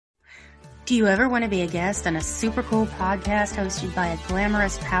Do you ever want to be a guest on a super cool podcast hosted by a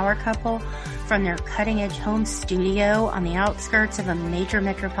glamorous power couple from their cutting-edge home studio on the outskirts of a major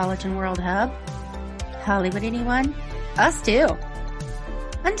metropolitan world hub? Hollywood, anyone? Us too.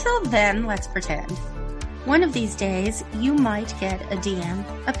 Until then, let's pretend. One of these days, you might get a DM,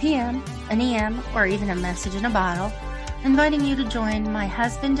 a PM, an EM, or even a message in a bottle inviting you to join my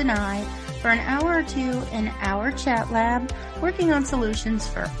husband and I for an hour or two in our chat lab, working on solutions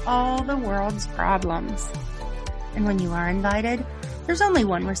for all the world's problems. And when you are invited, there's only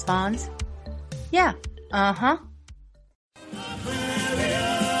one response. Yeah, uh-huh.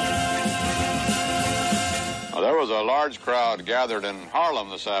 Well, there was a large crowd gathered in Harlem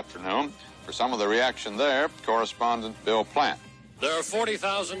this afternoon. For some of the reaction there, correspondent Bill Plant. There are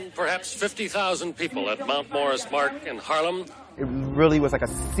 40,000, perhaps 50,000 people at Mount Morris Park in Harlem. It really was like a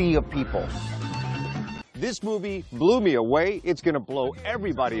sea of people. This movie blew me away. It's going to blow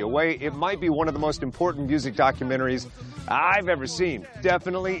everybody away. It might be one of the most important music documentaries I've ever seen.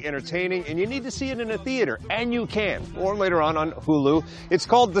 Definitely entertaining, and you need to see it in a theater, and you can, or later on Hulu. It's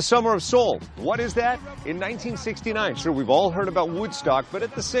called The Summer of Soul. What is that? In 1969, sure, we've all heard about Woodstock, but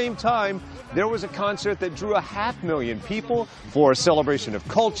at the same time, there was a concert that drew 500,000 people for a celebration of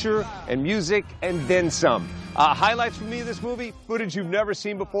culture and music, and then some. Highlights for me of this movie, footage you've never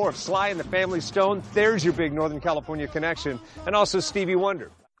seen before of Sly and the Family Stone. There's your big Northern California connection. And also Stevie Wonder.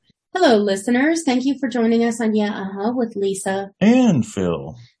 Hello, listeners. Thank you for joining us on Yeah, Uh-huh with Lisa and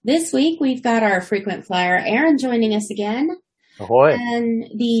Phil. This week, we've got our frequent flyer, Aaron, joining us again. Ahoy. And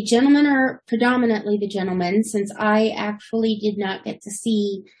the gentlemen are predominantly the gentlemen, since I actually did not get to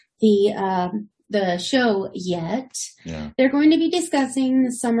see the show yet. Yeah. They're going to be discussing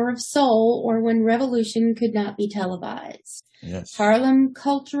the Summer of Soul, or When Revolution Could Not Be Televised. Yes. Harlem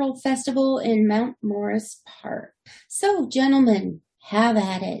Cultural Festival in Mount Morris Park. So, gentlemen, have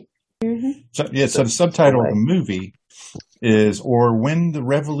at it. Mm-hmm. So the subtitle of the movie is Or When the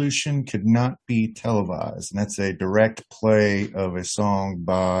Revolution Could Not Be Televised. And that's a direct play of a song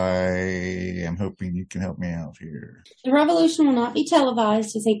by, I'm hoping you can help me out here. The Revolution Will Not Be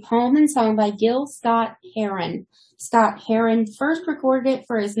Televised is a poem and song by Gil Scott-Heron. Scott-Heron first recorded it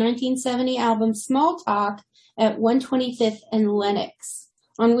for his 1970 album Small Talk at 125th and Lenox,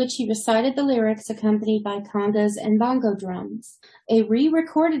 on which he recited the lyrics accompanied by congas and bongo drums. A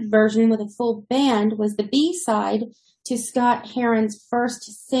re-recorded version with a full band was the B-side to Scott-Heron's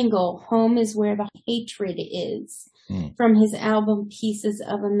first single, Home Is Where the Hatred Is, from his album Pieces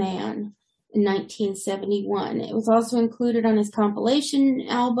of a Man in 1971. It was also included on his compilation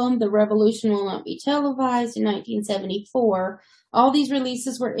album, The Revolution Will Not Be Televised, in 1974. All these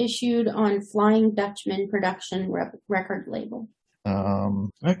releases were issued on Flying Dutchman production record label.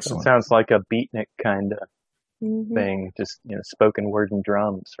 Excellent. It sounds like a beatnik kind of thing, just spoken word and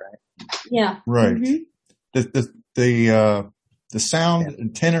drums, right? Yeah. Right. The sound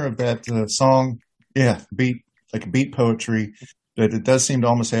and tenor of that song, beat like beat poetry, but it does seem to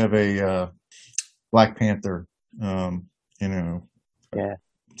almost have a Black Panther,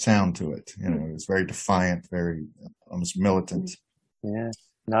 sound to it. It's very defiant, very almost militant. Yeah,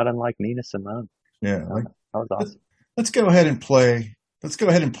 not unlike Nina Simone. Yeah, that was awesome. Let's go ahead and play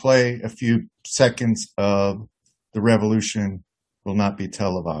a few seconds of The Revolution Will Not Be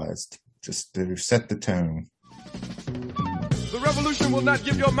Televised, just to set the tone. The revolution will not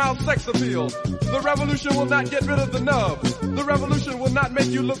give your mouth sex appeal. The revolution will not get rid of the nub. The revolution will not make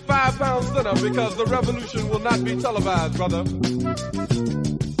you look 5 pounds thinner, because the revolution will not be televised, brother.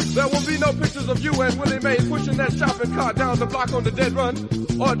 There will be no pictures of you and Willie Mae pushing that shopping cart down the block on the dead run,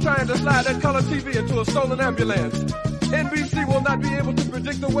 or trying to slide that color TV into a stolen ambulance. NBC will not be able to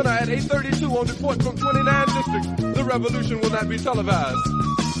predict the winner at 8:32 on report from 29 districts. The revolution will not be televised.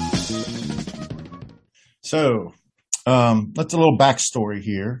 So, that's a little backstory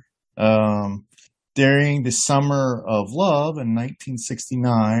here. During the Summer of Love in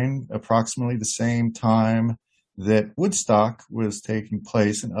 1969, approximately the same time that Woodstock was taking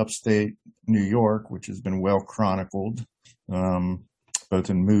place in upstate New York, which has been well chronicled, both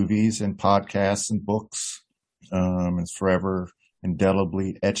in movies and podcasts and books. It's forever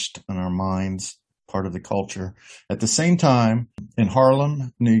indelibly etched in our minds, part of the culture. At the same time, in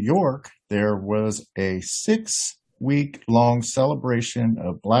Harlem, New York, there was a 6-week-long celebration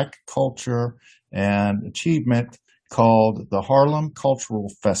of Black culture and achievement called the Harlem Cultural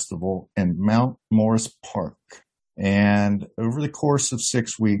Festival in Mount Morris Park. And over the course of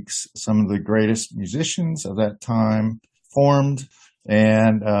 6 weeks, some of the greatest musicians of that time formed.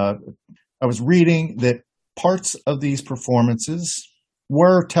 And I was reading that parts of these performances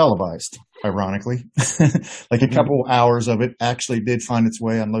were televised. ironically. Like a couple hours of it actually did find its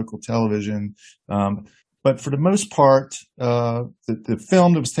way on local television. But for the most part, the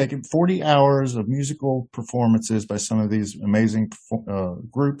film that was taken 40 hours of musical performances by some of these amazing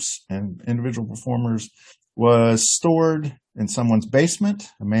groups and individual performers was stored in someone's basement.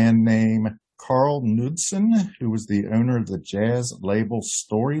 A man named Carl Knudsen, who was the owner of the jazz label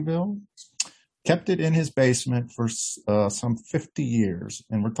Storyville, kept it in his basement for some 50 years.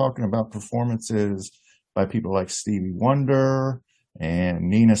 And we're talking about performances by people like Stevie Wonder and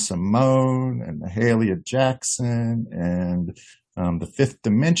Nina Simone and Mahalia Jackson and the Fifth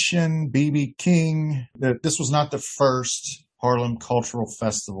Dimension, B.B. King. This was not the first Harlem Cultural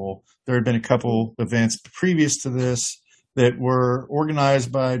Festival. There had been a couple events previous to this that were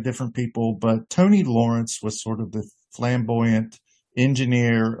organized by different people, but Tony Lawrence was sort of the flamboyant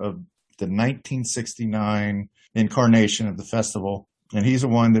engineer of the 1969 incarnation of the festival. And he's the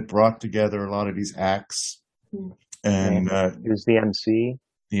one that brought together a lot of these acts. And he was the MC.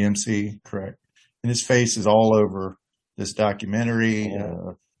 The MC, correct. And his face is all over this documentary.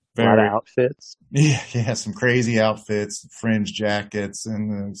 Yeah. A lot of outfits. Yeah, some crazy outfits, fringe jackets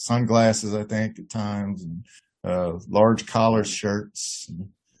and sunglasses, I think, at times, and large collar shirts.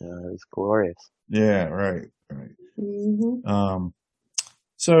 It was glorious. Yeah, right. Mm-hmm.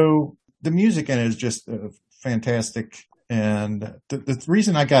 So the music in it is just fantastic. And the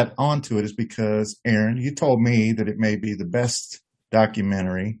reason I got onto it is because, Aaron, you told me that it may be the best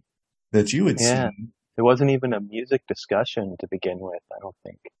documentary that you had seen. It wasn't even a music discussion to begin with, I don't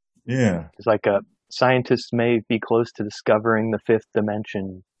think. Yeah. It's like a scientist may be close to discovering the fifth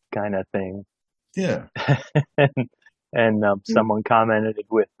dimension kind of thing. Yeah. and someone commented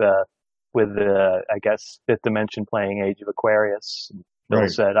with I guess fifth dimension playing Age of Aquarius. Bill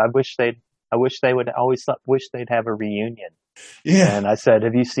said, I wish they'd have a reunion. Yeah. And I said,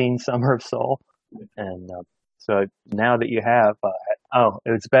 have you seen Summer of Soul? And so now that you have,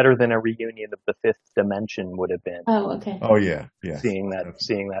 it's better than a reunion of the fifth dimension would have been. Oh, okay. Oh, yeah. Yeah. Seeing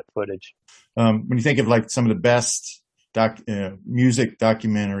that footage. When you think of like some of the best music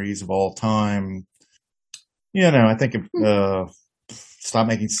documentaries of all time, I think of Stop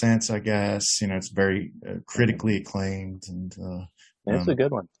Making Sense, I guess. It's very critically acclaimed. And it's a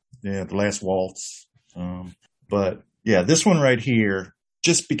good one. Yeah, The Last Waltz. But yeah, this one right here,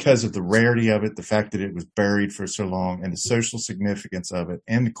 just because of the rarity of it, the fact that it was buried for so long, and the social significance of it,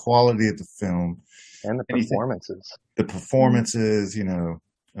 and the quality of the film. And the performances. The performances,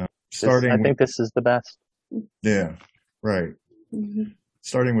 starting I think this is the best. Yeah, right. Mm-hmm.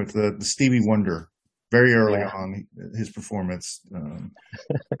 Starting with the Stevie Wonder, very early on, his performance.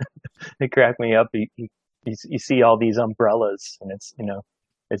 It cracked me up. You see all these umbrellas, and it's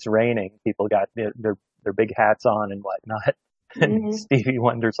raining. People got their big hats on and whatnot. Mm-hmm. And Stevie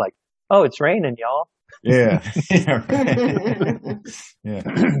Wonder's like, "Oh, it's raining, y'all." Yeah, yeah.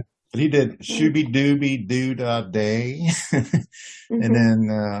 But he did Shooby Dooby Doo Da Day, and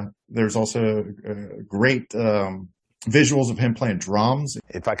then there's also great visuals of him playing drums.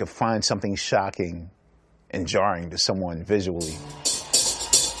 If I could find something shocking and jarring to someone visually,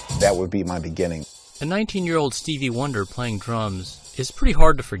 that would be my beginning. A 19-year-old Stevie Wonder playing drums is pretty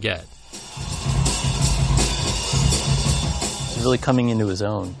hard to forget. He's really coming into his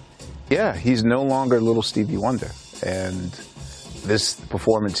own. Yeah, he's no longer little Stevie Wonder. And this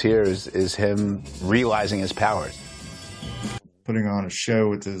performance here is him realizing his powers. Putting on a show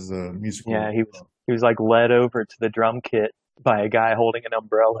with his musical. Yeah, he was like led over to the drum kit by a guy holding an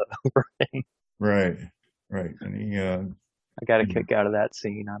umbrella over him. Right. And I got a kick out of that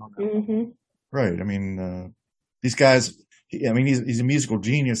scene. I don't know. Mm-hmm. Right. I mean, these guys. He's a musical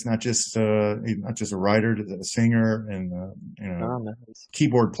genius, not just a writer, a singer, and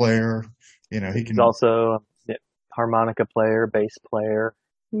keyboard player. He's also a harmonica player, bass player,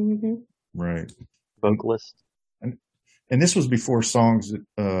 right, vocalist. And this was before songs in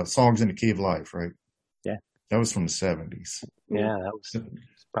the Key of Life, right? Yeah, that was from the 70s. Yeah, that was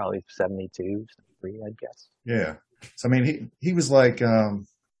probably 72, 73, I guess. Yeah, so he was like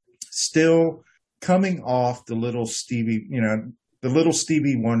still coming off the little Stevie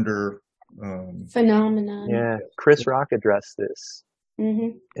Wonder phenomenon. Yeah, Chris Rock addressed this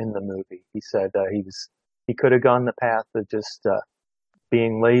in the movie. He said he could have gone the path of just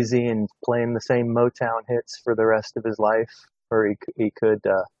being lazy and playing the same Motown hits for the rest of his life, or he could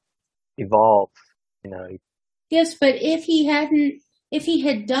evolve. Yes, but if he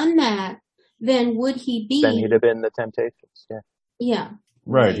had done that, then would he be? Then he'd have been the Temptations. Yeah. Yeah.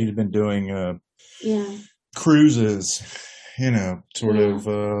 Right. He'd have been doing cruises, of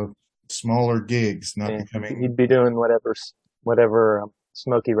smaller gigs, not becoming. He'd be doing whatever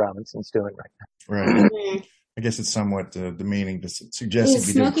Smokey Robinson's doing right now. Right. Mm. I guess it's somewhat demeaning to suggest Is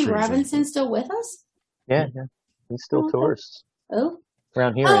he'd be doing Smokey cruises. Robinson still with us? Yeah, he still Okay. tours Oh,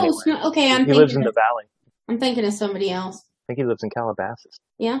 around here. oh, Anyway. okay. He lives in the valley. I'm thinking of somebody else. I think he lives in Calabasas.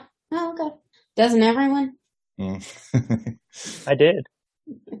 Yeah. Oh, okay. Doesn't everyone? Mm. I did.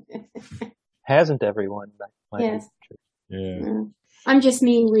 Hasn't everyone? Yes. Yeah. Mm. I'm just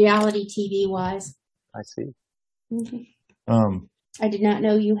mean reality TV wise. I see. Mhm. I did not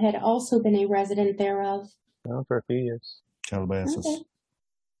know you had also been a resident thereof. Well, for a few years. Calabasas. Okay.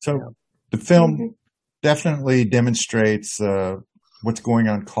 So the film Mhm. definitely demonstrates what's going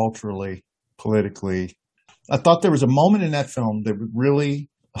on culturally, politically. I thought there was a moment in that film that really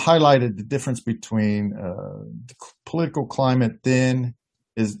highlighted the difference between the political climate then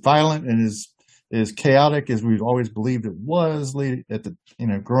is violent and is chaotic as we've always believed it was at the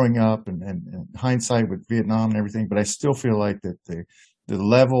growing up and hindsight with Vietnam and everything. But I still feel like that the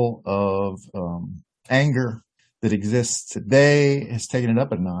level of anger that exists today has taken it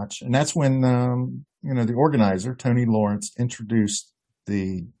up a notch, and that's when the organizer Tony Lawrence introduced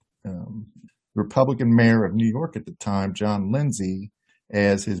the Republican mayor of New York at the time, John Lindsay,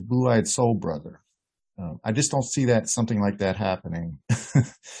 as his blue-eyed soul brother. I just don't see something like that happening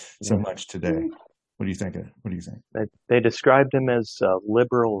so much today. What do you think? They described him as a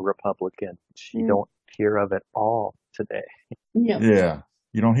liberal Republican, which you don't hear of at all today. No. Yeah,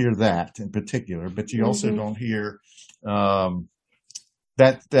 you don't hear that in particular, but you also don't hear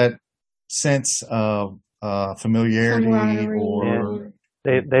that sense of familiarity or.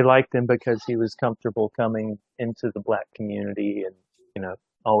 They liked him because he was comfortable coming into the black community and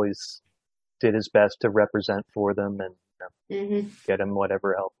always did his best to represent for them and get them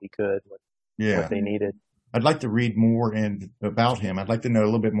whatever help he could, what they needed. I'd like to read more about him. I'd like to know a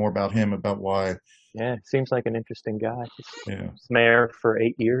little bit more about him, about why. Yeah, seems like an interesting guy. Yeah, he's mayor for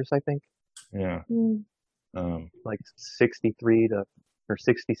 8 years, I think. Yeah, like 63 or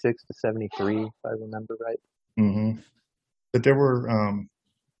 66 to 73, if I remember right. Mm-hmm. But there were a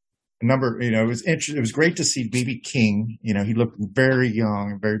number. It was interesting. It was great to see B.B. King. He looked very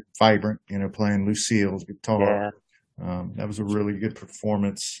young, very vibrant. Playing Lucille's guitar. Yeah. That was a really good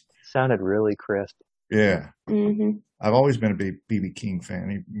performance. Sounded really crisp. Yeah. Mm-hmm. I've always been a big B.B. King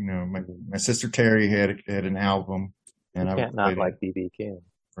fan. My sister Terry had an album, and you can't not like B.B. King.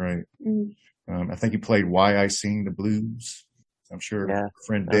 Right. Mm-hmm. I think he played "Why I Sing the Blues." I'm sure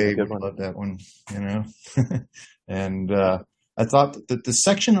friend Dave would love that one. And I thought that the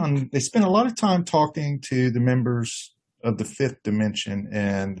section they spent a lot of time talking to the members of the Fifth Dimension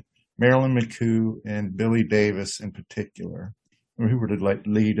and Marilyn McCoo and Billy Davis in particular, who were the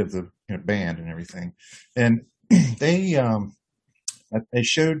lead of the band and everything. And they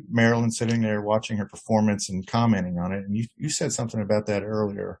showed Marilyn sitting there watching her performance and commenting on it. And you said something about that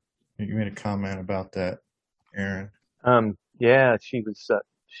earlier. You made a comment about that, Aaron. Yeah, she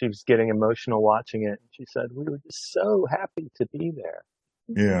was getting emotional watching it. She said, "We were just so happy to be there."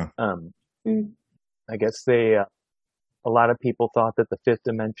 Yeah. I guess a lot of people thought that the Fifth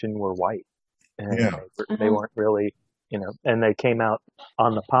Dimension were white, and they weren't really, and they came out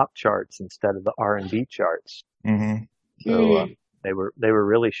on the pop charts instead of the R&B charts. Mm-hmm. So they were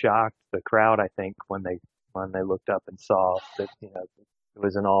really shocked. The crowd, I think, when they looked up and saw that it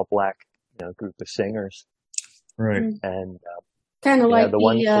was an all black group of singers. Right. And kind of like the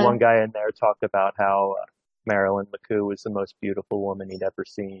one guy in there talked about how Marilyn McCoo was the most beautiful woman he'd ever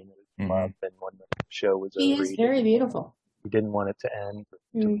seen. It was love, and when the show was over, she is very beautiful. He didn't want it to end.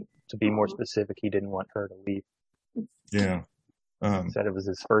 To be more specific, he didn't want her to leave. Yeah. Said it was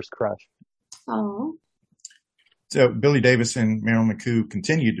his first crush. Oh. So Billy Davis and Marilyn McCoo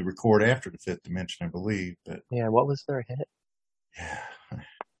continued to record after the Fifth Dimension, I believe. But what was their hit? Yeah.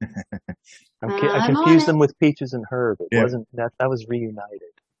 I confused them with Peaches and Herb. It wasn't that was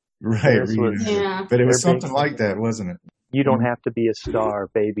Reunited. Right, Reunited. But it was something like that, wasn't it? You don't have to be a star,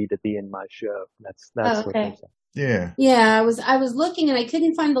 baby, to be in my show. That's what they said. Yeah. Yeah, I was looking and I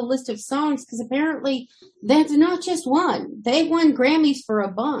couldn't find the list of songs because apparently that's not just one. They won Grammys for a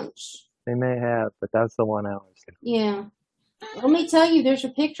bunch. They may have, but that's the one I was thinking. Yeah. Let me tell you, there's a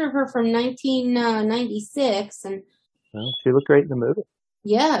picture of her from 1996 and well, she looked great in the movie.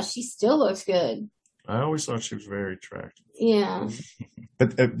 Yeah, she still looks good. I always thought she was very attractive. Yeah.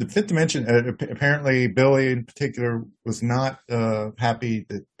 But the Fifth Dimension, apparently Billy in particular was not happy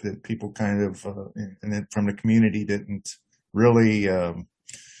that people kind of, and then from the community didn't really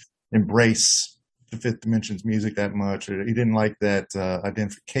embrace the Fifth Dimension's music that much. He didn't like that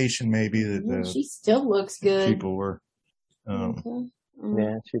identification maybe that she still looks good. People were.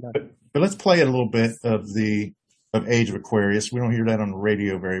 Yeah, she does. But let's play a little bit of the of Age of Aquarius. We don't hear that on the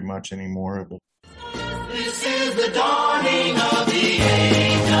radio very much anymore. But this is the dawning of the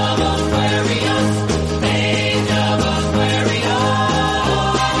age of Aquarius. Age of Aquarius.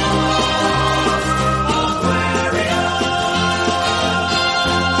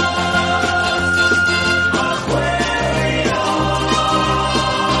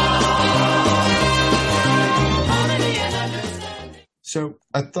 So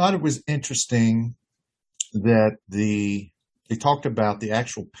I thought it was interesting that they talked about the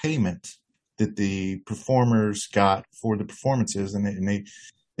actual payment that the performers got for the performances, and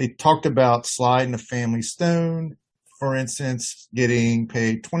they talked about Sly and the Family Stone, for instance, getting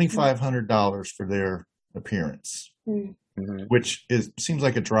paid $2,500 for their appearance, which seems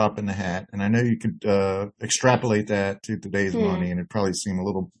like a drop in the hat. And I know you could extrapolate that to today's money, and it'd probably seem a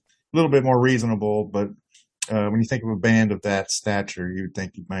little bit more reasonable, but when you think of a band of that stature, you would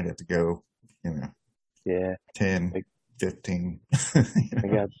think you might have to go, 10, 15.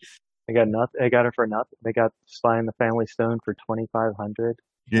 They got nothing. They got it for nothing. They got Sly and the Family Stone for $2,500.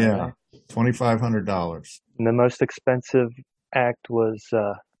 Yeah, $2,500. And the most expensive act was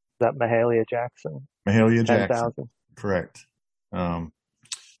that Mahalia Jackson. Mahalia Jackson, $10,000. Correct.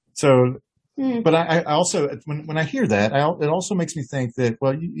 But I also, when I hear that, it also makes me think that,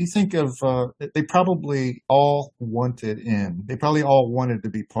 well, you think of, they probably all wanted in. They probably all wanted to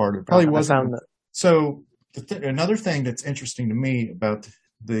be part of it. Probably wasn't. So another thing that's interesting to me about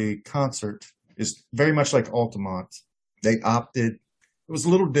the concert is very much like Altamont. They opted, it was a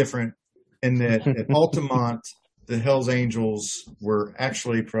little different in that at Altamont, the Hells Angels were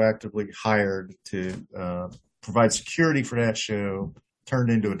actually proactively hired to provide security for that show.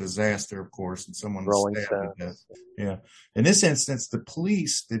 Turned into a disaster, of course, and someone was stabbed to death. Yeah. In this instance, the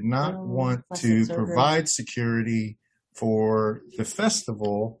police did not want to provide security for the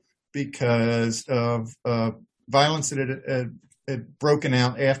festival because of violence that had broken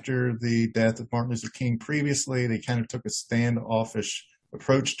out after the death of Martin Luther King previously. They kind of took a standoffish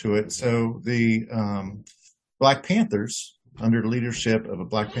approach to it. So the Black Panthers, under the leadership of a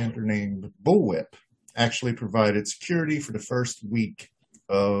Black Panther named Bullwhip, actually provided security for the first week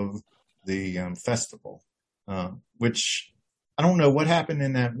of the festival, which I don't know what happened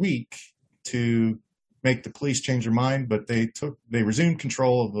in that week to make the police change their mind, but they resumed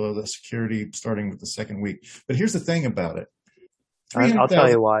control of the security starting with the second week. But here's the thing about it. I'll tell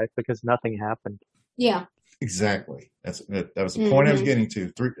you why, because nothing happened. Yeah. Exactly. That was the point I was getting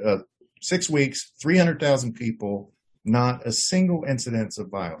to. 6 weeks, 300,000 people, not a single incidence of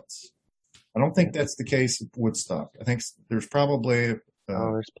violence. I don't think that's the case at Woodstock. I think there's probably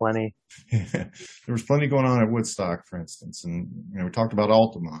there's plenty. There was plenty going on at Woodstock, for instance, and we talked about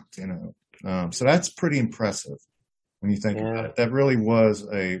Altamont. So that's pretty impressive when you think about it. That really was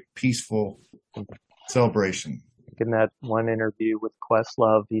a peaceful celebration. In that one interview with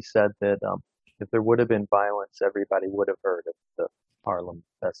Questlove, he said that if there would have been violence, everybody would have heard of the Harlem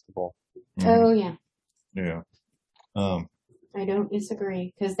Festival. Oh yeah. Yeah. I don't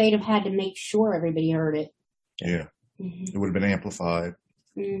disagree, because they'd have had to make sure everybody heard it. Yeah. It would have been amplified.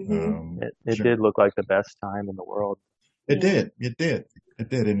 It did look like the best time in the world. It did.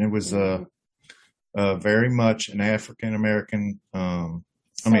 And it was very much an African American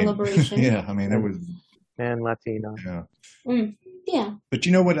celebration. It was. And Latino. Yeah. Yeah. But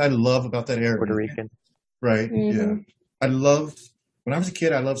you know what I love about that area? Puerto Rican. Right. Yeah. When I was a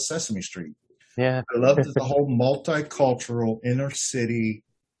kid, I loved Sesame Street. Yeah. I loved the whole multicultural inner city.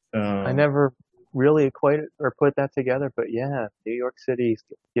 I never really equated or put that together, but yeah, New York City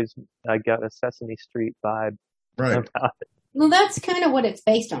I got a Sesame Street vibe. Right. About it. Well, that's kind of what it's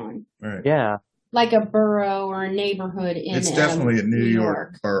based on. Right. Yeah. Like a borough or a neighborhood in It's definitely a New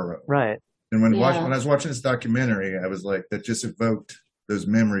York borough. Right. And when I was watching this documentary, I was like, that just evoked those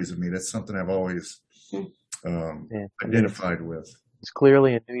memories of me. That's something I've always identified with. It's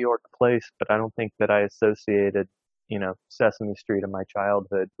clearly a New York place, but I don't think that I associated, Sesame Street in my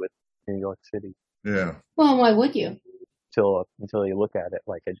childhood with New York City. Yeah. Well, why would you? Until you look at it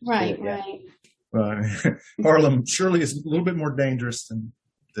like I just did. Right. Harlem surely is a little bit more dangerous than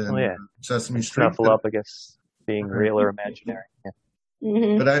Sesame Street. Shuffle up, I guess, being real or imaginary. Yeah.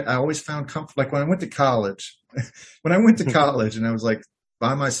 Mm-hmm. But I always found comfort. Like when I went to college, and I was like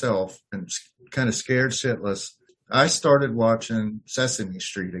by myself and kind of scared shitless, I started watching Sesame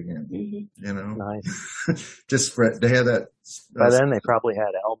Street again. Mm-hmm. Nice. Just they had that. By then they probably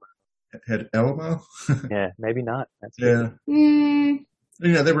had Elmo. Had Elmo? Yeah, maybe not. That's they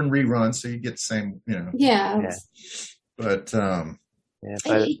were in reruns, so you get the same. Yeah. But by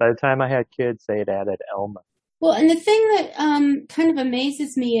the time I had kids, they had added Elmo. Well, and the thing that kind of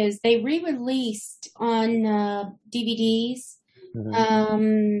amazes me is they re-released on DVDs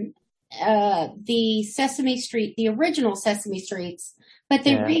the Sesame Street, the original Sesame Streets, but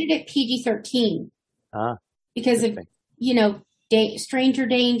they rated it PG-13 because of, you know, stranger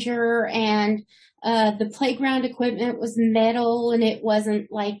danger, and the playground equipment was metal, and it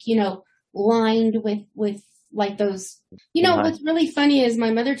wasn't like, you know, lined with like those. You know, what's really funny is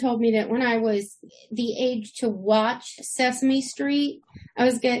my mother told me that when I was the age to watch Sesame Street, I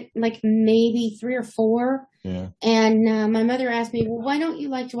was like maybe 3 or 4. Yeah. And my mother asked me, well, why don't you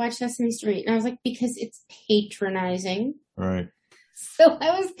like to watch Sesame Street? And I was like, because it's patronizing. Right. So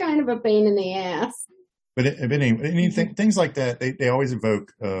I was kind of a pain in the ass. But anything, things like that, they always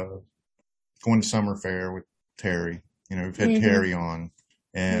evoke going to summer fair with Terry. You know, we've had Terry on,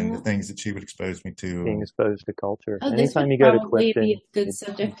 and the things that she would expose me to. Being exposed to culture. Oh, Anytime you go to Clifton, be a good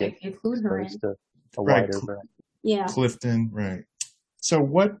subject to include her in. to a wider variety. Yeah. Clifton, right. So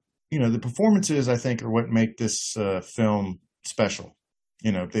what, you know, the performances, I think, are what make this film special.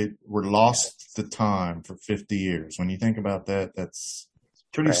 You know, they were lost to time for 50 years. When you think about that, that's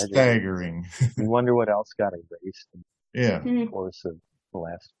pretty staggering. You wonder what else got erased in the course of the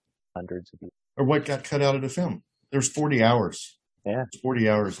last hundreds of years. Or what got cut out of the film. There's 40 hours. Yeah. 40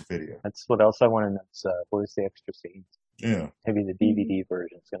 hours of video. That's what else I want to know is where's the extra scenes? Yeah. Maybe the DVD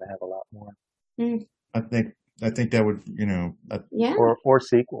version is going to have a lot more. I think that would, you know. Or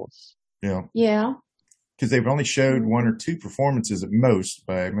sequels. Yeah. Yeah. Because they've only showed 1 or 2 performances at most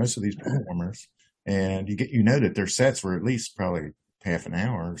by most of these performers. And you know that their sets were at least probably half an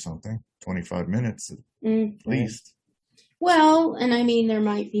hour or something, 25 minutes at least. Well, and I mean, there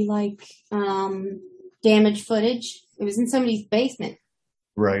might be like damaged footage. It was in somebody's basement.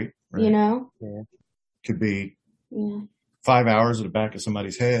 Right. You know? Yeah. Could be 5 hours at the back of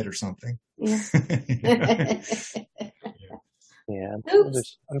somebody's head or something. Yeah. Yeah.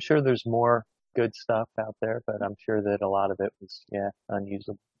 I'm sure there's more good stuff out there, but I'm sure that a lot of it was,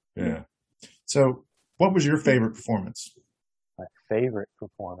 unusable. Yeah. So what was your favorite performance? My favorite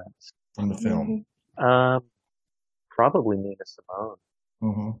performance from the film? Probably Nina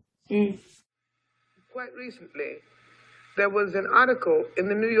Simone. Quite recently, there was an article in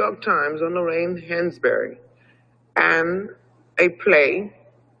the New York Times on Lorraine Hansberry and a play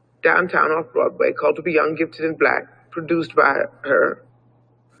downtown off Broadway called To Be Young, Gifted, and Black, produced by her.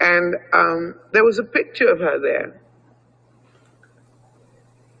 And there was a picture of her there.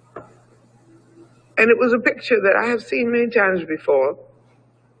 And it was a picture that I have seen many times before.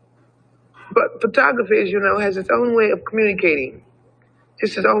 But photography, as you know, has its own way of communicating,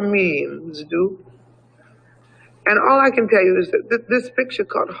 just its own mediums do. And all I can tell you is that this picture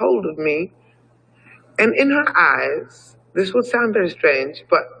caught hold of me. And in her eyes, this will sound very strange,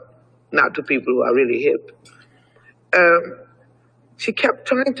 but not to people who are really hip. She kept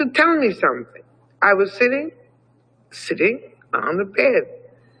trying to tell me something. I was sitting on the bed.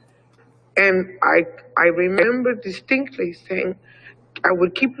 And I remember distinctly saying, I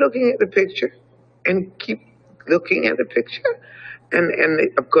would keep looking at the picture and keep looking at the picture. And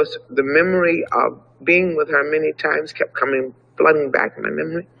of course, the memory of being with her many times kept flooding back in my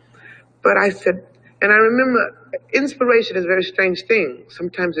memory. But I said, and I remember inspiration is a very strange thing.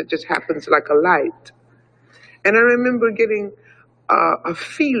 Sometimes it just happens like a light. And I remember getting a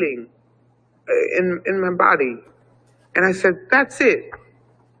feeling in my body. And I said, that's it.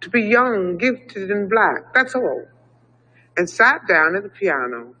 To be young, gifted, and black. That's all. And sat down at the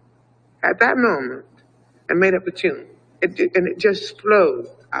piano at that moment and made up a tune. And it just flowed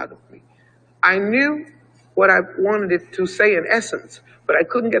out of me. I knew what I wanted it to say in essence, but I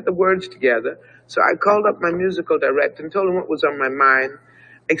couldn't get the words together. So I called up my musical director and told him what was on my mind,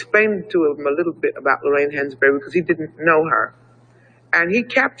 explained to him a little bit about Lorraine Hansberry because he didn't know her. And he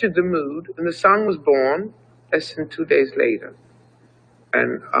captured the mood, and the song was born less than 2 days later.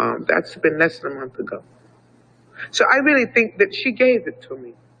 And that's been less than a month ago. So I really think that she gave it to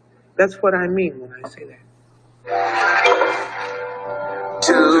me. That's what I mean when I say that.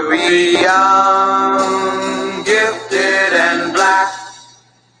 To be young, gifted, and black.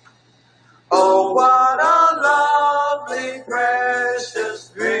 Oh, what a lovely, precious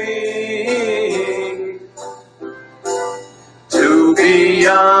dream. To be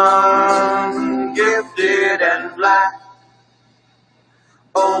young, gifted, and black.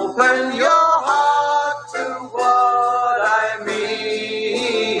 Open your heart to what I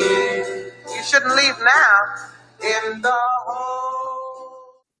mean. You shouldn't leave now in the hole.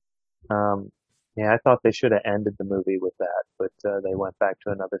 I thought they should have ended the movie with that, but they went back to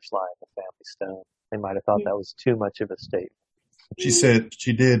another Sly and the Family Stone. They might have thought that was too much of a statement. She said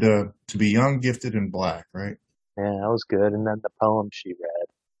she did To Be Young, Gifted, and Black, right? Yeah, that was good. And then the poem she read.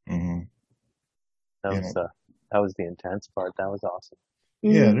 Hmm. That Yeah. was that was the intense part. That was awesome.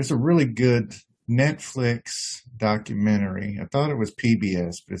 Yeah, there's a really good Netflix documentary. I thought it was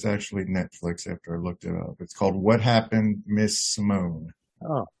PBS, but it's actually Netflix after I looked it up. It's called What Happened, Miss Simone.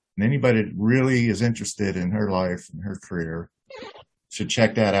 Oh, And anybody that really is interested in her life and her career should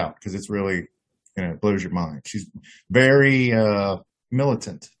check that out because it's really, it blows your mind. She's very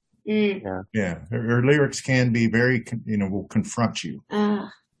militant. yeah. Yeah, her lyrics can be very, will confront you.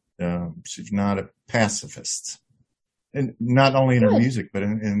 She's not a pacifist. And not only in her music, but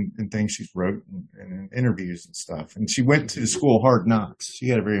in things she's wrote and in interviews and stuff. And she went to school Hard Knocks. She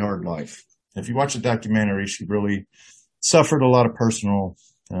had a very hard life. If you watch the documentary, she really suffered a lot of personal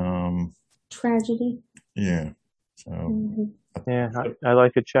tragedy. Yeah. So Yeah, I'd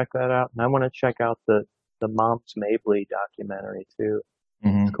like to check that out. And I want to check out the Moms Mabley documentary too.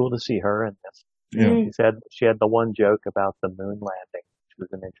 Mhm. It's cool to see her in this. Yeah. She had the one joke about the moon landing, which was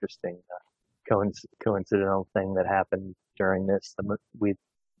an interesting coincidental thing that happened during this.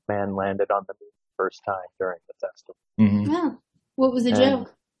 Man landed on the moon first time during the festival. Mm-hmm. Wow. What was the And,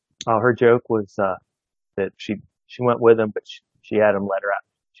 joke? her joke was that she went with him, but she had him let her out.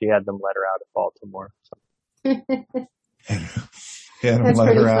 She had them let her out of Baltimore. Yeah, That's let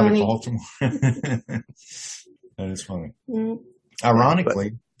pretty her out of funny. Baltimore. That is funny. Mm.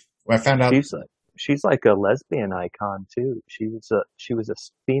 Ironically, I found out She's like a lesbian icon too. She was a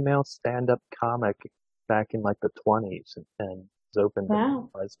female stand-up comic back in like the 20s and was open to Wow.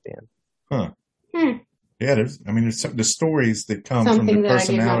 lesbian. Huh. Hmm. Yeah, there's the stories that come from Something the that I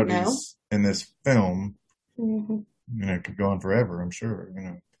did not know. personalities in this film, Mhm. could go on forever, I'm sure,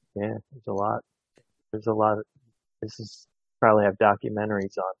 Yeah, there's a lot. This is probably have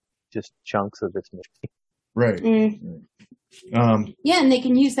documentaries on just chunks of this movie. Right. Mm. Um, Yeah, and they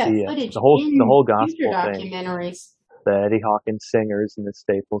can use that The, footage the whole in future gospel thing. documentaries. The Eddie Hawkins singers and the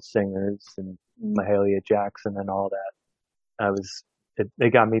Staples singers and Mm. Mahalia Jackson and all that. It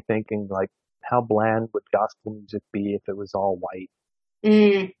got me thinking, like, how bland would gospel music be if it was all white?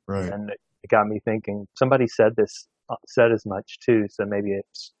 Mm. Right. And it got me thinking. Somebody said as much too. So maybe it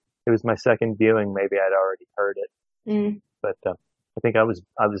was my second viewing. Maybe I'd already heard it, Mm. but I think I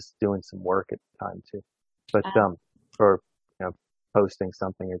was doing some work at the time too. But Ah. or posting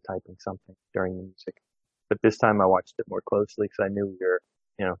something or typing something during the music. But this time I watched it more closely because I knew we were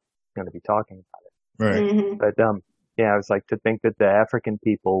going to be talking about it. Right. Mhm. But yeah, I was like, to think that the African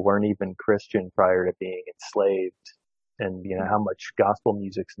people weren't even Christian prior to being enslaved, and how much gospel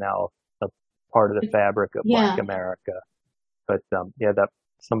music's now a part of the fabric of Yeah. Black America. But yeah, that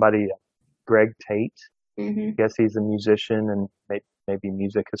somebody, Greg Tate, Mhm. I guess he's a musician and maybe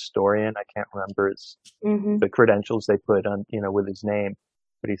music historian. I can't remember Mhm. the credentials they put on with his name.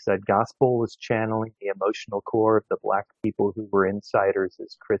 But he said gospel was channeling the emotional core of the Black people who were insiders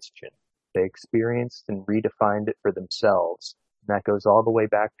as Christian. They experienced and redefined it for themselves. And that goes all the way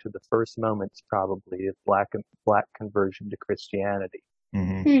back to the first moments, probably, of Black conversion to Christianity.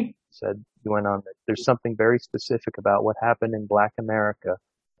 Mm-hmm. Said, he went on that there's something very specific about what happened in Black America,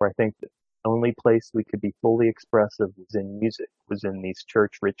 where I think the only place we could be fully expressive was in music, was in these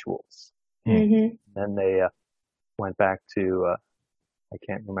church rituals. Mhm. And they went back to I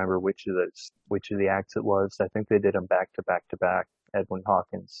can't remember which of the acts it was. I think they did them back to back to back. Edwin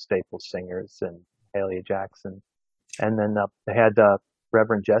Hawkins, Staples singers, and Mahalia Jackson. And then they had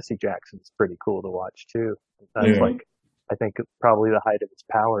Reverend Jesse Jackson. It's pretty cool to watch too. That's Yeah. like, I think probably the height of his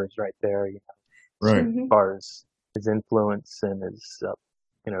powers right there. Right. As far as his influence and his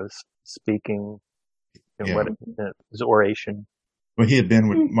speaking, and Yeah. his oration. Well, he had been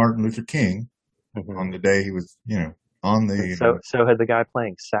with Martin Luther King Mhm. on the day he was, on the. So had the guy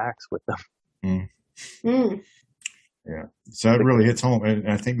playing sax with them. Mm. Yeah. So it really hits home. And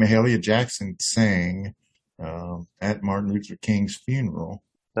I think Mahalia Jackson sang at Martin Luther King's funeral.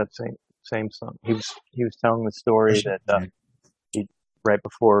 That same song. He was telling the story that he right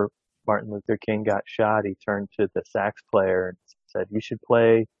before Martin Luther King got shot, he turned to the sax player and said, "You should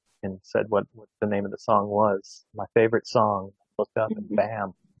play," and said what the name of the song was. My favorite song. Looked up and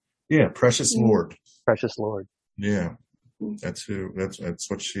bam, Yeah. Precious Lord. Precious Lord. Yeah. That's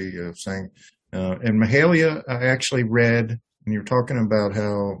what she sang. And Mahalia, I actually read, and you're talking about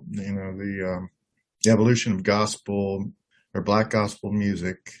how, the evolution of gospel or Black gospel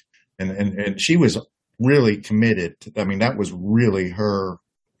music. And she was really committed. That was really her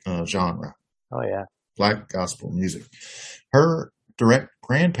genre. Oh yeah. Black gospel music. Her direct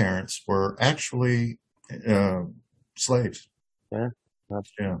grandparents were actually slaves. Yeah.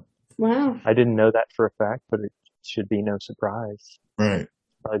 Yeah. Wow. I didn't know that for a fact, but it should be no surprise. Right.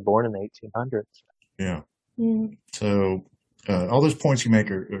 Probably born in the 1800s. Yeah. Mm. So all those points you make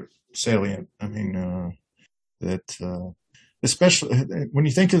are salient. I mean, especially when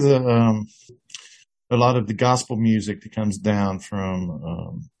you think of a lot of the gospel music that comes down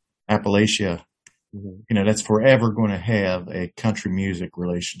from Appalachia, that's forever going to have a country music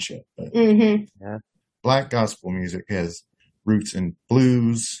relationship. But Black gospel music has roots in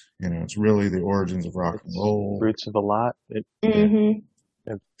blues. It's really the origins of rock and roll. Roots of a lot.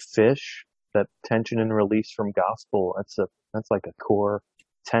 Fish, that tension and release from gospel. That's like a core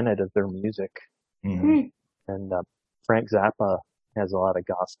tenet of their music. And Frank Zappa has a lot of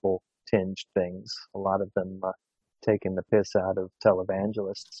gospel tinged things. A lot of them taking the piss out of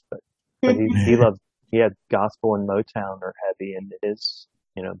televangelists, but he had gospel and Motown are heavy in his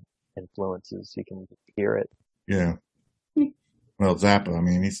influences. You can hear it. Yeah. Well, Zappa, I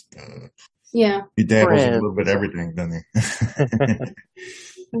mean, he's he dabbles in a little bit of everything, doesn't he?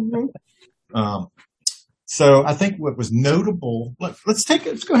 So I think what was notable. Let's go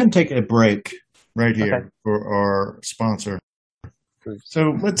ahead and take a break right here for our sponsor.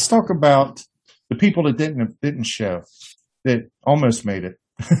 So let's talk about the people that didn't show, that almost made it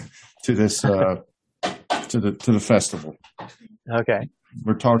to this to the festival. Okay.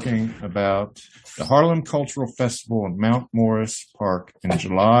 We're talking about the Harlem Cultural Festival in Mount Morris Park in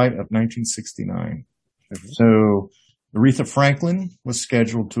July of 1969. So Aretha Franklin was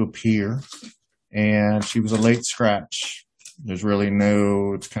scheduled to appear, and she was a late scratch. There's really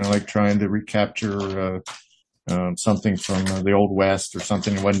it's kind of like trying to recapture something from the Old West or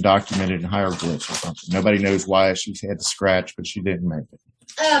something that wasn't documented in hieroglyphs or something. Nobody knows why she had to scratch, but she didn't make it.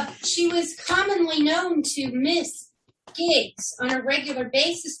 She was commonly known to miss gigs on a regular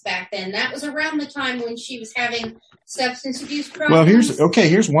basis back then. That was around the time when she was having substance abuse problems. Well,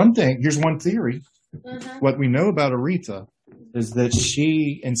 here's one thing. Here's one theory. What we know about Aretha is that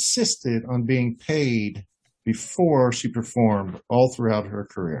she insisted on being paid before she performed all throughout her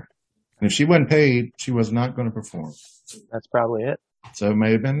career. And if she wasn't paid, she was not going to perform. That's probably it. So it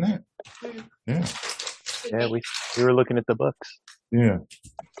may have been that. Yeah. Yeah, we were looking at the books. Yeah.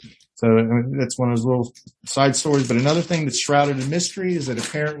 So that's one of those little side stories. But another thing that's shrouded in mystery is that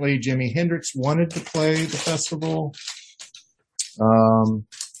apparently Jimi Hendrix wanted to play the festival.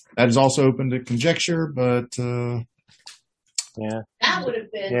 That is also open to conjecture, but that would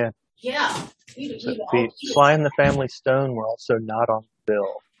have been Sly and the Family Stone were also not on the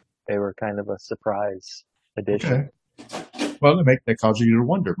bill. They were kind of a surprise addition. Okay. Well, that caused you to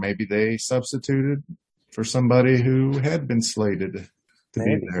wonder. Maybe they substituted for somebody who had been slated to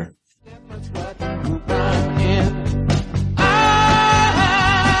be there.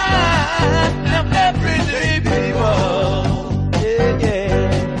 Everyday people. Yeah.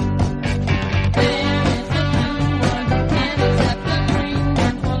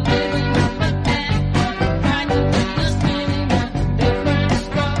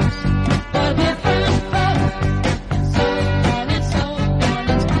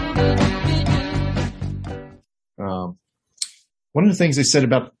 One of the things they said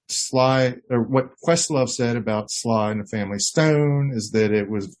about Sly, or what Questlove said about Sly and the Family Stone, is that it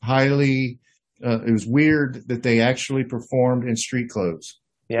was it was weird that they actually performed in street clothes.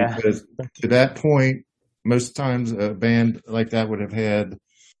 Yeah. Because to that point, most times a band like that would have had,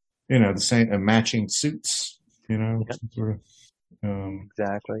 the same matching suits, sort of.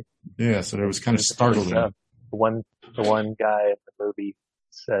 Exactly. Yeah. So there was kind of startling. The one guy in the movie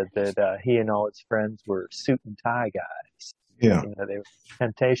said that he and all his friends were suit and tie guys. Yeah. They were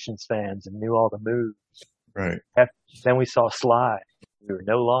Temptations fans and knew all the moves. Right. Then we saw Sly. We were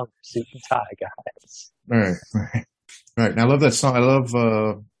no longer suit and tie guys. Right. And I love that song. I love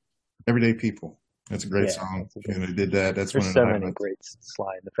Everyday People. That's a great song. And they did that. That's There's one so of the many great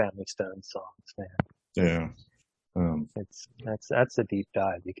Sly and the Family Stone songs, man. Yeah. That's a deep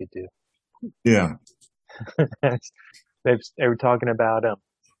dive you could do. Yeah. They were talking about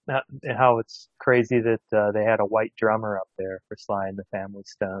how it's crazy that they had a white drummer up there for Sly and the Family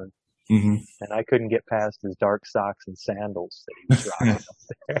Stone. Mm-hmm. And I couldn't get past his dark socks and sandals that he was rocking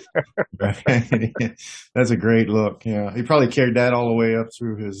up there. That's a great look. Yeah, he probably carried that all the way up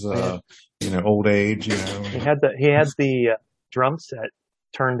through his, old age. He had the drum set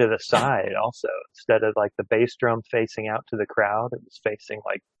turned to the side also. Instead of like the bass drum facing out to the crowd, it was facing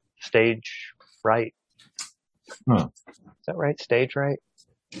like stage right. Huh. Is that right? Stage right?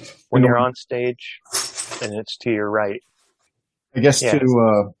 When you're on stage, and it's to your right. I guess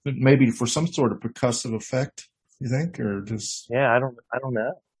to maybe for some sort of percussive effect, you think, or just I don't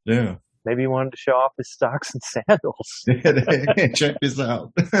know. Yeah. Maybe he wanted to show off his stocks and sandals. Check this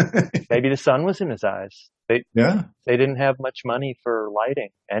out. Maybe the sun was in his eyes. They didn't have much money for lighting,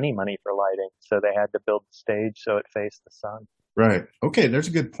 any money for lighting, so they had to build the stage so it faced the sun. Right. Okay, there's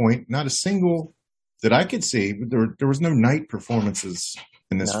a good point. Not a single that I could see, but there was no night performances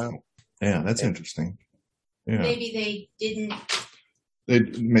in this film. Yeah, that's interesting. Yeah. Maybe they didn't.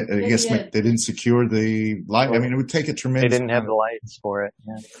 I guess they didn't secure the light. I mean, it would take a tremendous. They didn't have the lights for it.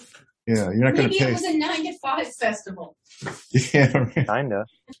 Yeah, you're not going to pay. Maybe it was a 9 to 5 festival. Yeah, right. Kind of.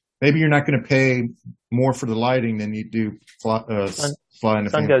 Maybe you're not going to pay more for the lighting than you do fly in the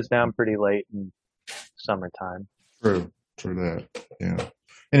sun goes down pretty late in summertime. True that. Yeah,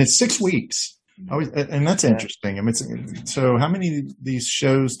 and it's 6 weeks. And that's interesting. I mean, so how many of these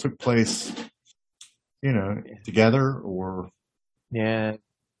shows took place, together or? Yeah, it'd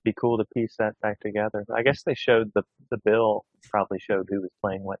be cool to piece that back together. I guess they showed the bill, probably showed who was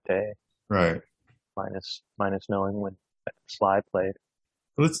playing what day. Right. Minus knowing when Sly played.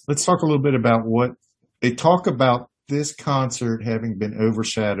 Let's talk a little bit about what they talk about this concert having been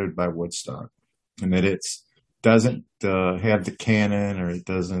overshadowed by Woodstock, and that it doesn't have the canon, or it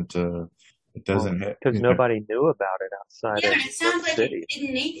doesn't have because nobody knew about it outside. Yeah, of it sounds like city. it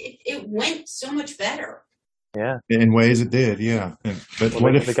didn't need it. It went so much better. Yeah, in ways it did. Yeah, but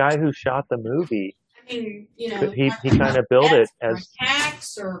what if the guy who shot the movie? I mean, he kind of built it as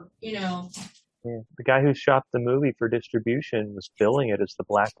tax, or Yeah, the guy who shot the movie for distribution was billing it as the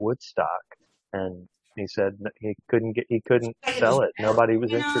Black Woodstock, and he said he couldn't sell it. Nobody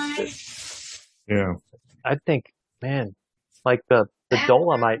was interested. Yeah, I think, man, like the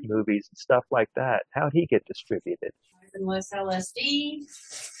Dolomite movies and stuff like that. How'd he get distributed? Less LSD.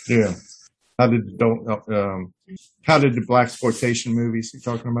 Yeah. How did the blaxploitation movies you're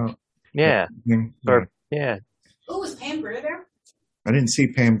talking about? Yeah. Oh, was Pam Grier there? I didn't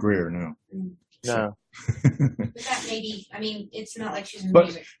see Pam Grier. No. No. But that maybe. I mean, it's not like she's in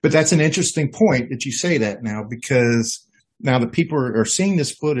music. But that's an interesting point that you say that now, because now the people are seeing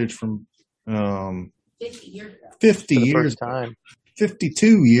this footage from 50 years ago. 50 years time.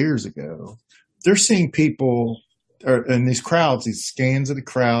 52 years ago. They're seeing people in these crowds, these scans of the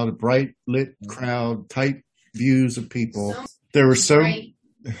crowd, a bright lit crowd, tight views of people. There was an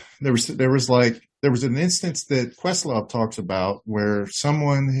instance that Questlove talks about where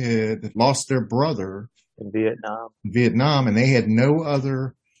someone had lost their brother in Vietnam, and they had no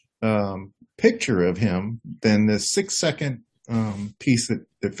other picture of him than the 6-second piece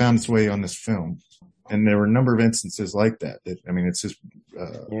that found its way on this film. And there were a number of instances like that. It's just.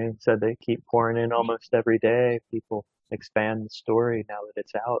 You said they keep pouring in almost every day. People expand the story now that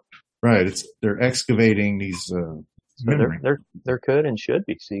it's out. Right. They're excavating these. There could and should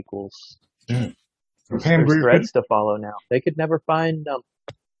be sequels. Yeah. There's threads to follow now. They could never find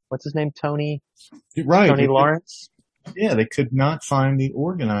what's his name, Tony. Right. Tony Lawrence. Yeah, they could not find the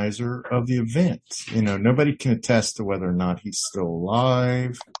organizer of the event. Nobody can attest to whether or not he's still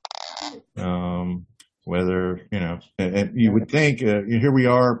alive. Whether, and you would think, here we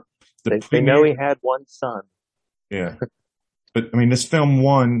are. They know he had one son. Yeah. But, this film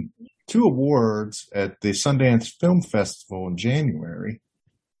won 2 awards at the Sundance Film Festival in January,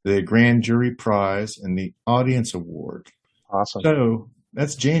 the Grand Jury Prize and the Audience Award. Awesome. So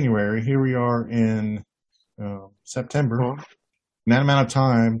that's January. Here we are in September. In that amount of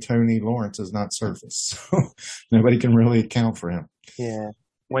time, Tony Lawrence has not surfaced. So nobody can really account for him. Yeah.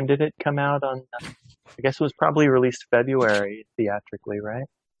 When did it come out on? I guess it was probably released February theatrically, right?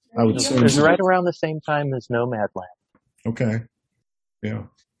 I would say it was right around the same time as Nomadland. Okay. Yeah.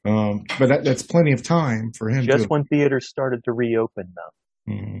 But that's plenty of time for him. Just when theaters started to reopen,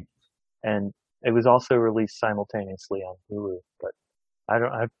 though. Mm-hmm. And it was also released simultaneously on Hulu. But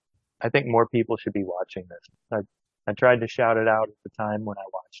I think more people should be watching this. I tried to shout it out at the time when I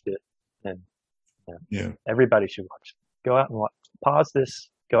watched it, and everybody should watch it. Go out and watch. Pause this.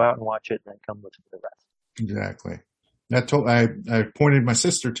 Go out and watch it, and then come listen to the rest. Exactly. I pointed my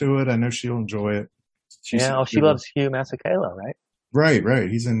sister to it. I know she'll enjoy it. She loves Hugh Masekela, right? Right.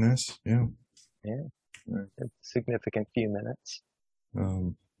 He's in this. Yeah. Yeah. Right. A significant few minutes.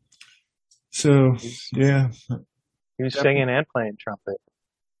 He was singing and playing trumpet.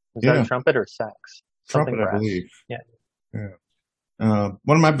 Was that a trumpet or sax? Trumpet, I believe. Yeah. One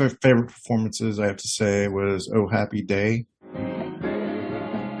of my favorite performances, I have to say, was "Oh Happy Day."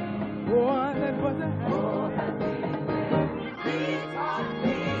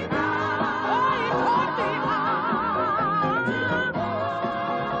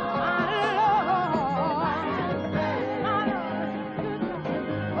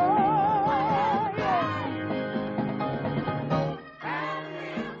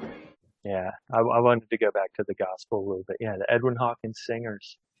 Yeah, I wanted to go back to the gospel a little bit. Yeah, the Edwin Hawkins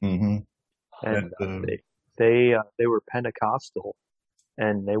Singers, Mm-hmm. and That, they were Pentecostal,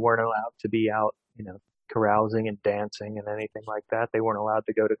 and they weren't allowed to be out, carousing and dancing and anything like that. They weren't allowed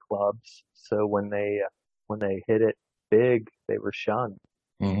to go to clubs. So when they hit it big, they were shunned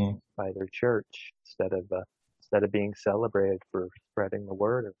mm-hmm. by their church instead of being celebrated for spreading the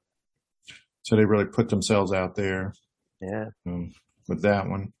word. So they really put themselves out there. Yeah. With that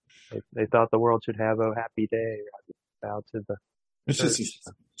one. They thought the world should have "Oh Happy Day" bow to the It's church.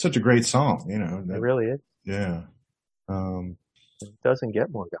 just such a great song, It really is. Yeah. It doesn't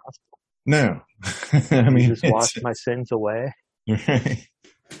get more gospel. No. I mean, just wash my sins away. Right.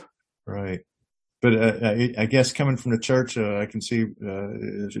 Right. But I guess coming from the church, I can see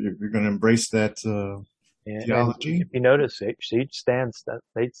you're going to embrace that theology. If you notice, they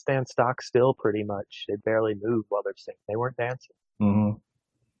stand stock still pretty much. They barely move while they're singing. They weren't dancing. Mm-hmm.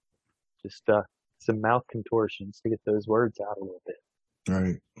 Just some mouth contortions to get those words out a little bit.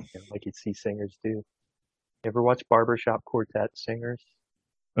 Right. Like you'd see singers do. You ever watch barbershop quartet singers?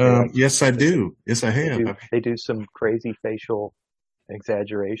 Yes, I do. Yes, I have. They do some crazy facial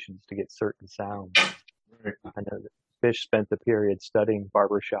exaggerations to get certain sounds. Right. I know that Fish spent the period studying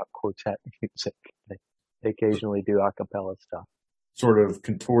barbershop quartet music. They occasionally do a cappella stuff. Sort of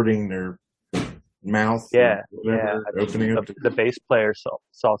contorting their mouth. Yeah, opening up. The bass player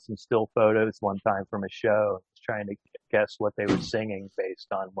saw some still photos one time from a show and was trying to guess what they were singing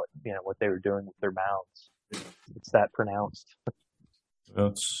based on what they were doing with their mouths. It's that pronounced.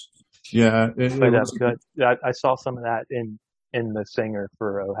 That's it was good. I saw some of that in the singer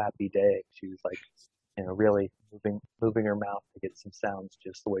for "Oh Happy Day." She was like, really moving her mouth to get some sounds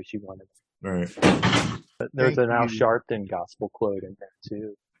just the way she wanted it. Right. But there's an Al Sharpton gospel quote in there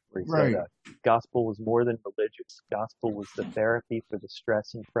too, where he said, "Gospel was more than religious. Gospel was the therapy for the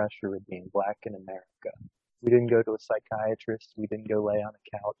stress and pressure of being black in America. We didn't go to a psychiatrist. We didn't go lay on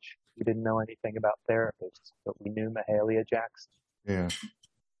a couch. We didn't know anything about therapists, but we knew Mahalia Jackson." Yeah.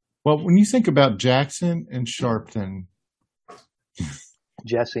 Well, when you think about Jackson and Sharpton,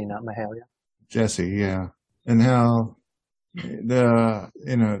 Jesse, not Mahalia. Jesse, yeah, and how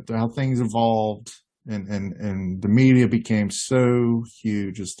how things evolved, and the media became so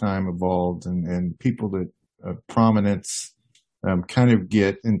huge as time evolved, and people that prominence kind of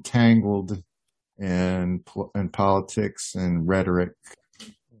get entangled in politics and rhetoric.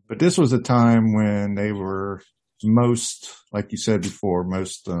 But this was a time when they were most, like you said before,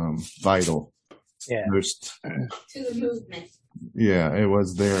 most vital. Yeah. Most to the movement. Yeah, it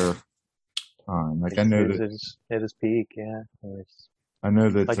was their time. Like I know that at his peak. Yeah, I know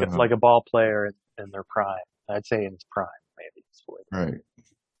that like a ball player in their prime. I'd say in his prime, maybe. Right.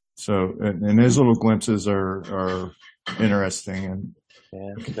 So, and those little glimpses are interesting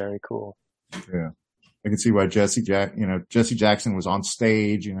and very cool. Yeah. I can see why Jesse Jackson was on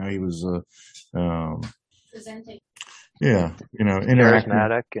stage. He was presenting. Yeah, interacting.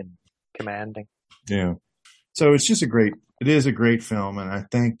 Charismatic and commanding. Yeah. So it is a great film, and I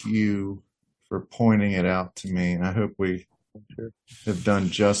thank you for pointing it out to me, and I hope we have done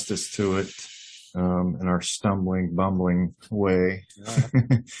justice to it in our stumbling, bumbling way.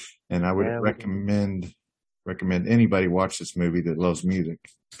 And I would recommend anybody watch this movie that loves music,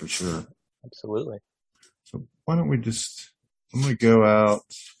 for sure. Absolutely. So why don't we I'm going to go out.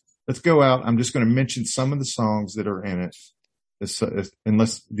 Let's go out. I'm just going to mention some of the songs that are in it.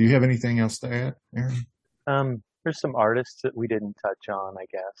 Do you have anything else to add, Aaron? There's some artists that we didn't touch on, I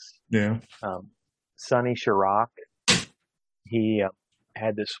guess. Yeah. Sonny Chirac. He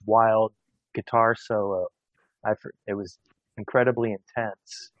had this wild guitar solo. It was incredibly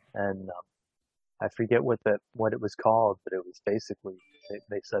intense, and I forget what it was called, but it was basically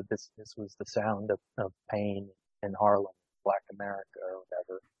they said this was the sound of pain in Harlem, Black America, or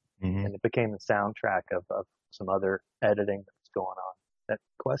whatever. Mm-hmm. And it became the soundtrack of some other editing that was going on. That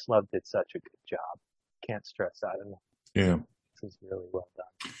Questlove did such a good job. Can't stress that enough. Yeah. This is really well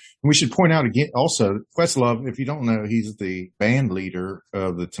done. We should point out again, also, Questlove, if you don't know, he's the band leader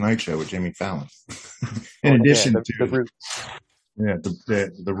of The Tonight Show with Jimmy Fallon. In addition to the Roots. Yeah,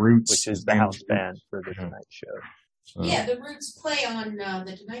 the Roots. Which is the house band for The Tonight Show. So, yeah, the Roots play on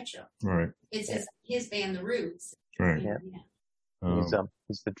The Tonight Show. Right. It's his band, The Roots. Right. Yeah.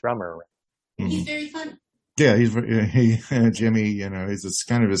 He's the drummer. Mm-hmm. He's very funny. Yeah, Jimmy, he's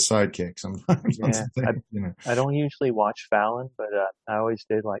kind of his sidekick sometimes. Yeah, I don't usually watch Fallon, but I always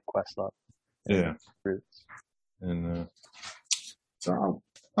did like Questlove. Yeah. Roots. And so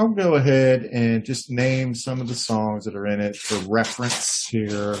I'll go ahead and just name some of the songs that are in it for reference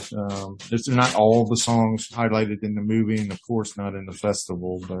here. These are not all the songs highlighted in the movie, and of course not in the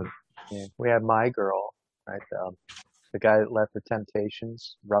festival, but Yeah. We had My Girl, right? The guy that left the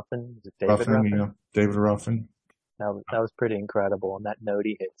Temptations, Ruffin, is it David Ruffin? Yeah, David Ruffin. That was pretty incredible, and that note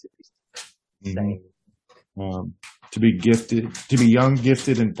he hits is insane. To be young,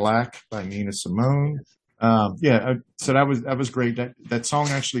 gifted, and black by Nina Simone. So that was great. That song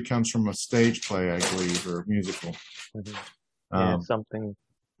actually comes from a stage play, I believe, or a musical. Something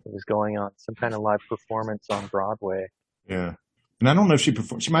that was going on, some kind of live performance on Broadway. Yeah, and I don't know if she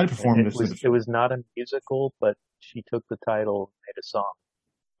performed. She might have performed this. It was not a musical, but she took the title, and made a song.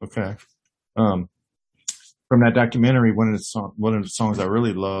 Okay. From that documentary, one of the songs I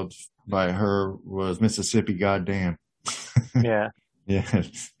really loved by her was Mississippi Goddamn. Yeah. Yeah. I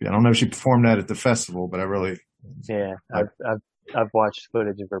don't know if she performed that at the festival, but I really. Yeah, I've watched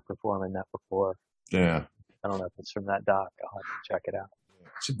footage of her performing that before. Yeah. I don't know if it's from that doc. I'll have to check it out.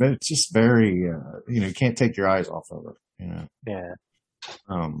 It's just very, you can't take your eyes off of it. Yeah.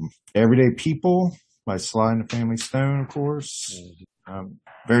 Everyday People by Sly and the Family Stone, of course.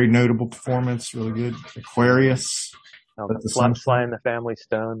 Very notable performance, really good. Aquarius. Sly and the Family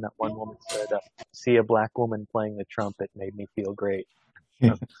Stone, that one woman said, see a black woman playing the trumpet made me feel great.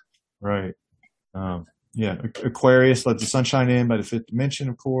 Right. Aquarius, Let the Sunshine In by the Fifth Dimension,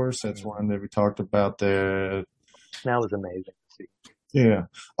 of course. That's one that we talked about there. That was amazing to see. Yeah.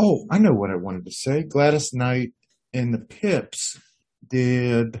 Oh, I know what I wanted to say. Gladys Knight and the Pips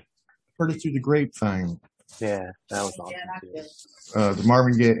did Heard It Through the Grapevine. Yeah, that was awesome too. The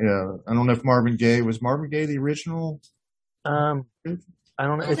Marvin Gaye, I don't know if Marvin Gaye was the original? I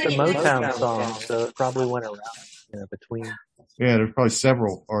don't know. It's a Motown song, so it probably went around between. Yeah, there's probably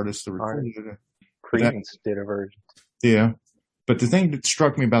several artists that recorded it. Creedence did a version. Yeah. But the thing that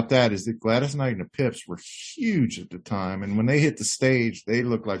struck me about that is that Gladys Knight and the Pips were huge at the time. And when they hit the stage, they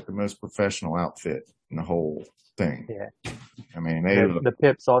looked like the most professional outfit in the whole thing. Yeah. I mean, the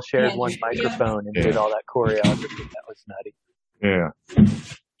Pips all shared one microphone and did all that choreography. That was nutty. Yeah.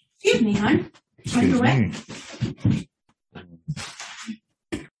 Excuse me, hon. Excuse me.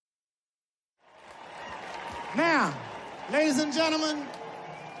 Now, ladies and gentlemen,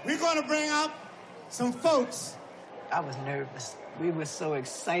 we're going to bring up some folks. I was nervous. We were so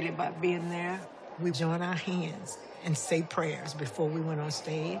excited about being there. We joined our hands and say prayers before we went on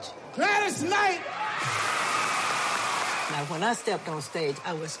stage. Gladys Knight! Now, when I stepped on stage,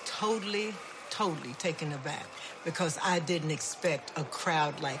 I was totally taken aback because I didn't expect a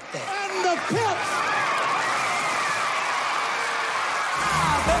crowd like that. And the Pips!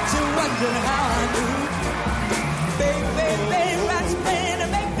 I bet you're wondering how I do. Baby, that's playing to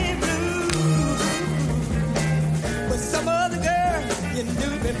make me blue. But some other girl, you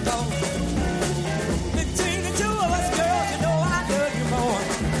knew before. Between the two of us, girl, you know I love you more.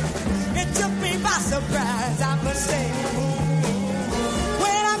 It took me by surprise, I must say.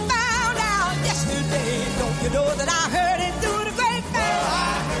 When I found out yesterday, don't you know that I heard it through the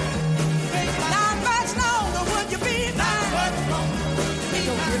grapevine? Not much longer would you be mine? Don't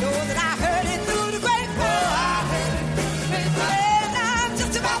you know that I heard it through the grapevine? And I'm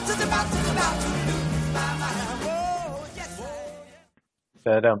just about to lose my mind. Oh, yes,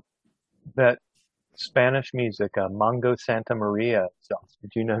 That Spanish music, Mongo Santa Maria stuff.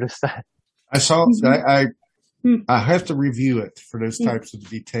 Did you notice that? I saw. I have to review it for those types of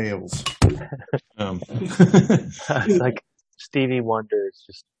details. It's like Stevie Wonder is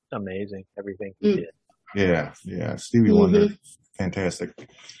just amazing. Everything he did. Yeah. Stevie Wonder, fantastic.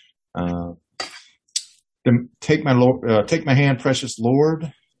 Take my hand, precious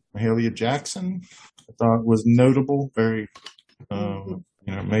Lord, Mahalia Jackson. I thought was notable, very,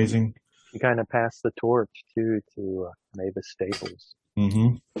 amazing. He kind of passed the torch too to Mavis Staples.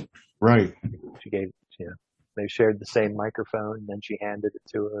 Mm-hmm. Right. She gave, they shared the same microphone, and then she handed it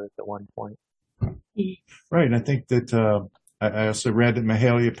to her at one point. Right. And I think that I also read that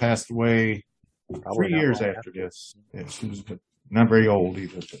Mahalia passed away Probably 3 years after this. Yeah, she was not very old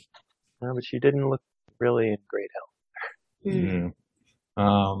either. No, but she didn't look really in great health. Yeah.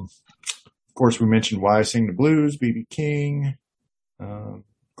 Of course, we mentioned Why I Sing the Blues, B.B. King,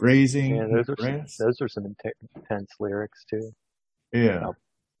 Grazing. Yeah, those are some intense lyrics too. Yeah. About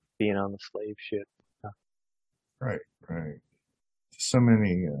being on the slave ship. Right. So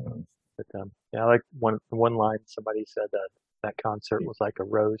many. But I like one line somebody said that concert was like a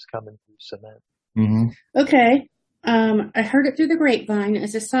rose coming through cement. Mm-hmm. Okay. I Heard It Through the Grapevine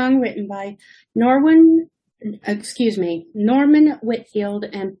is a song written by Norman Whitfield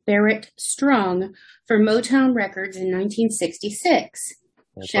and Barrett Strong for Motown Records in 1966.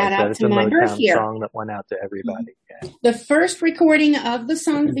 Shout out to my birth year. It's a Motown song that went out to everybody. Yeah. The first recording of the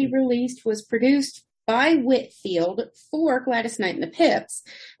song to be released was produced by Whitfield for Gladys Knight and the Pips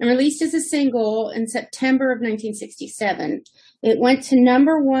and released as a single in September of 1967. It went to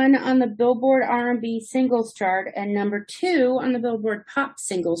number 1 on the Billboard R&B singles chart and number 2 on the Billboard Pop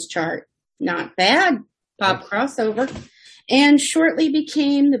singles chart. Not bad. Pop crossover. And shortly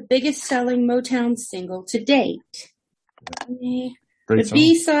became the biggest selling Motown single to date. Great The song.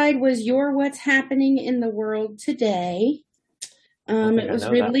 B-side was You're What's Happening in the World Today. It was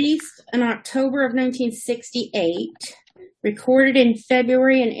released in October of 1968, recorded in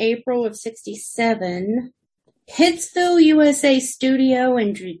February and April of 67, Pittsville, USA studio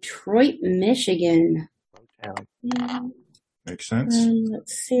in Detroit, Michigan. Yeah. Makes sense.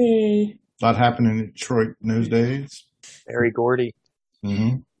 Let's see. A lot happened in Detroit in those days. Barry Gordy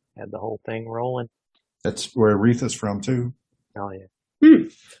Mm-hmm. had the whole thing rolling. That's where Aretha's from, too. Oh, yeah.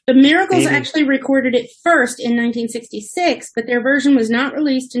 The Miracles Amy. actually recorded it first in 1966, but their version was not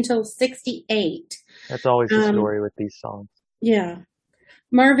released until 68. That's always the story with these songs. Yeah.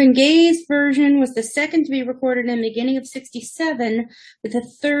 Marvin Gaye's version was the second to be recorded in the beginning of 67, with the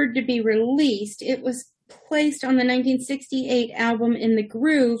third to be released. It was placed on the 1968 album In the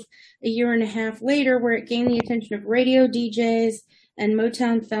Groove a year and a half later, where it gained the attention of radio DJs, and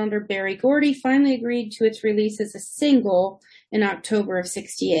Motown founder Barry Gordy finally agreed to its release as a single in October of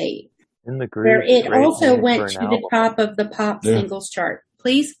 68. In the Groove. Where it great also name went for to an the album. top of the pop Yeah. singles chart.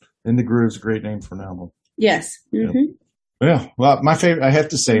 Please? In the Groove's a great name for an album. Yes. Mm-hmm. Yeah. Well, my favorite, I have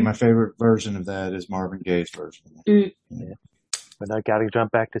to say, my favorite version of that is Marvin Gaye's version. Yeah. But I gotta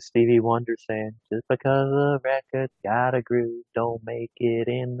jump back to Stevie Wonder saying, just because a record got a groove, don't make it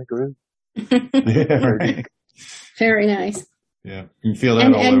in the groove. Yeah, right. Very nice. Yeah. You can feel that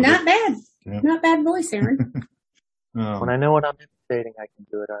And, all and over. not bad. Yeah. Not bad voice, Aaron. When I know what I'm imitating, I can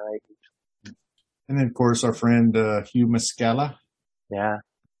do it all right. And then, of course, our friend Hugh Muscala. Yeah.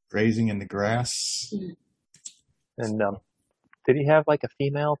 Grazing in the Grass. And did he have like a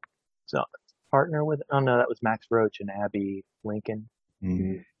female partner with? Oh no, that was Max Roach and Abby Lincoln.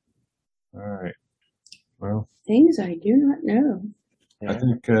 Mm-hmm. All right. Well, Things I do not know. I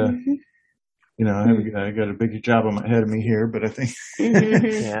think you know I got a big job on my head of me here, but I think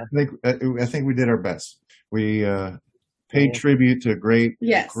Yeah. I think we did our best. We paid tribute to a great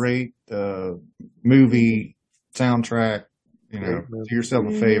movie soundtrack. You know, do yourself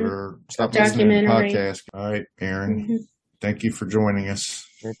a favor. Stop listening to the Documentary. podcast. All right, Aaron. Thank you for joining us.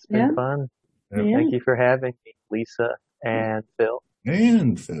 It's been fun. Yep. Yeah. Thank you for having me, Lisa and Phil.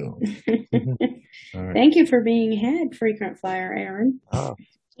 And Phil. All right. Thank you for being head frequent flyer, Aaron. Oh,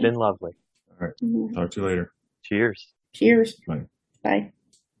 it's been lovely. All right. Mhm. Talk to you later. Cheers. Cheers. Bye. Bye.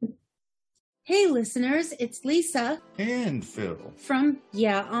 Hey, listeners, it's Lisa And Phil. from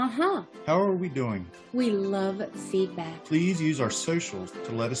Yeah, Uh-huh. How are we doing? We love feedback. Please use our socials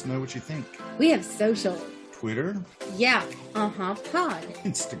to let us know what you think. We have social. Twitter, Yeah, Uh-huh Pod.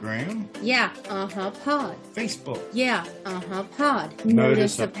 Instagram, Yeah, Uh-huh Pod. Facebook. Yeah, Uh-huh Pod.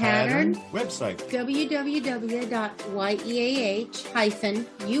 Notice a pattern. Website.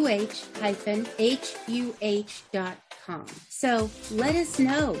 www.yeah-uh-huh.com. So let us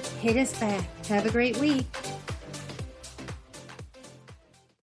know. Hit us back. Have a great week.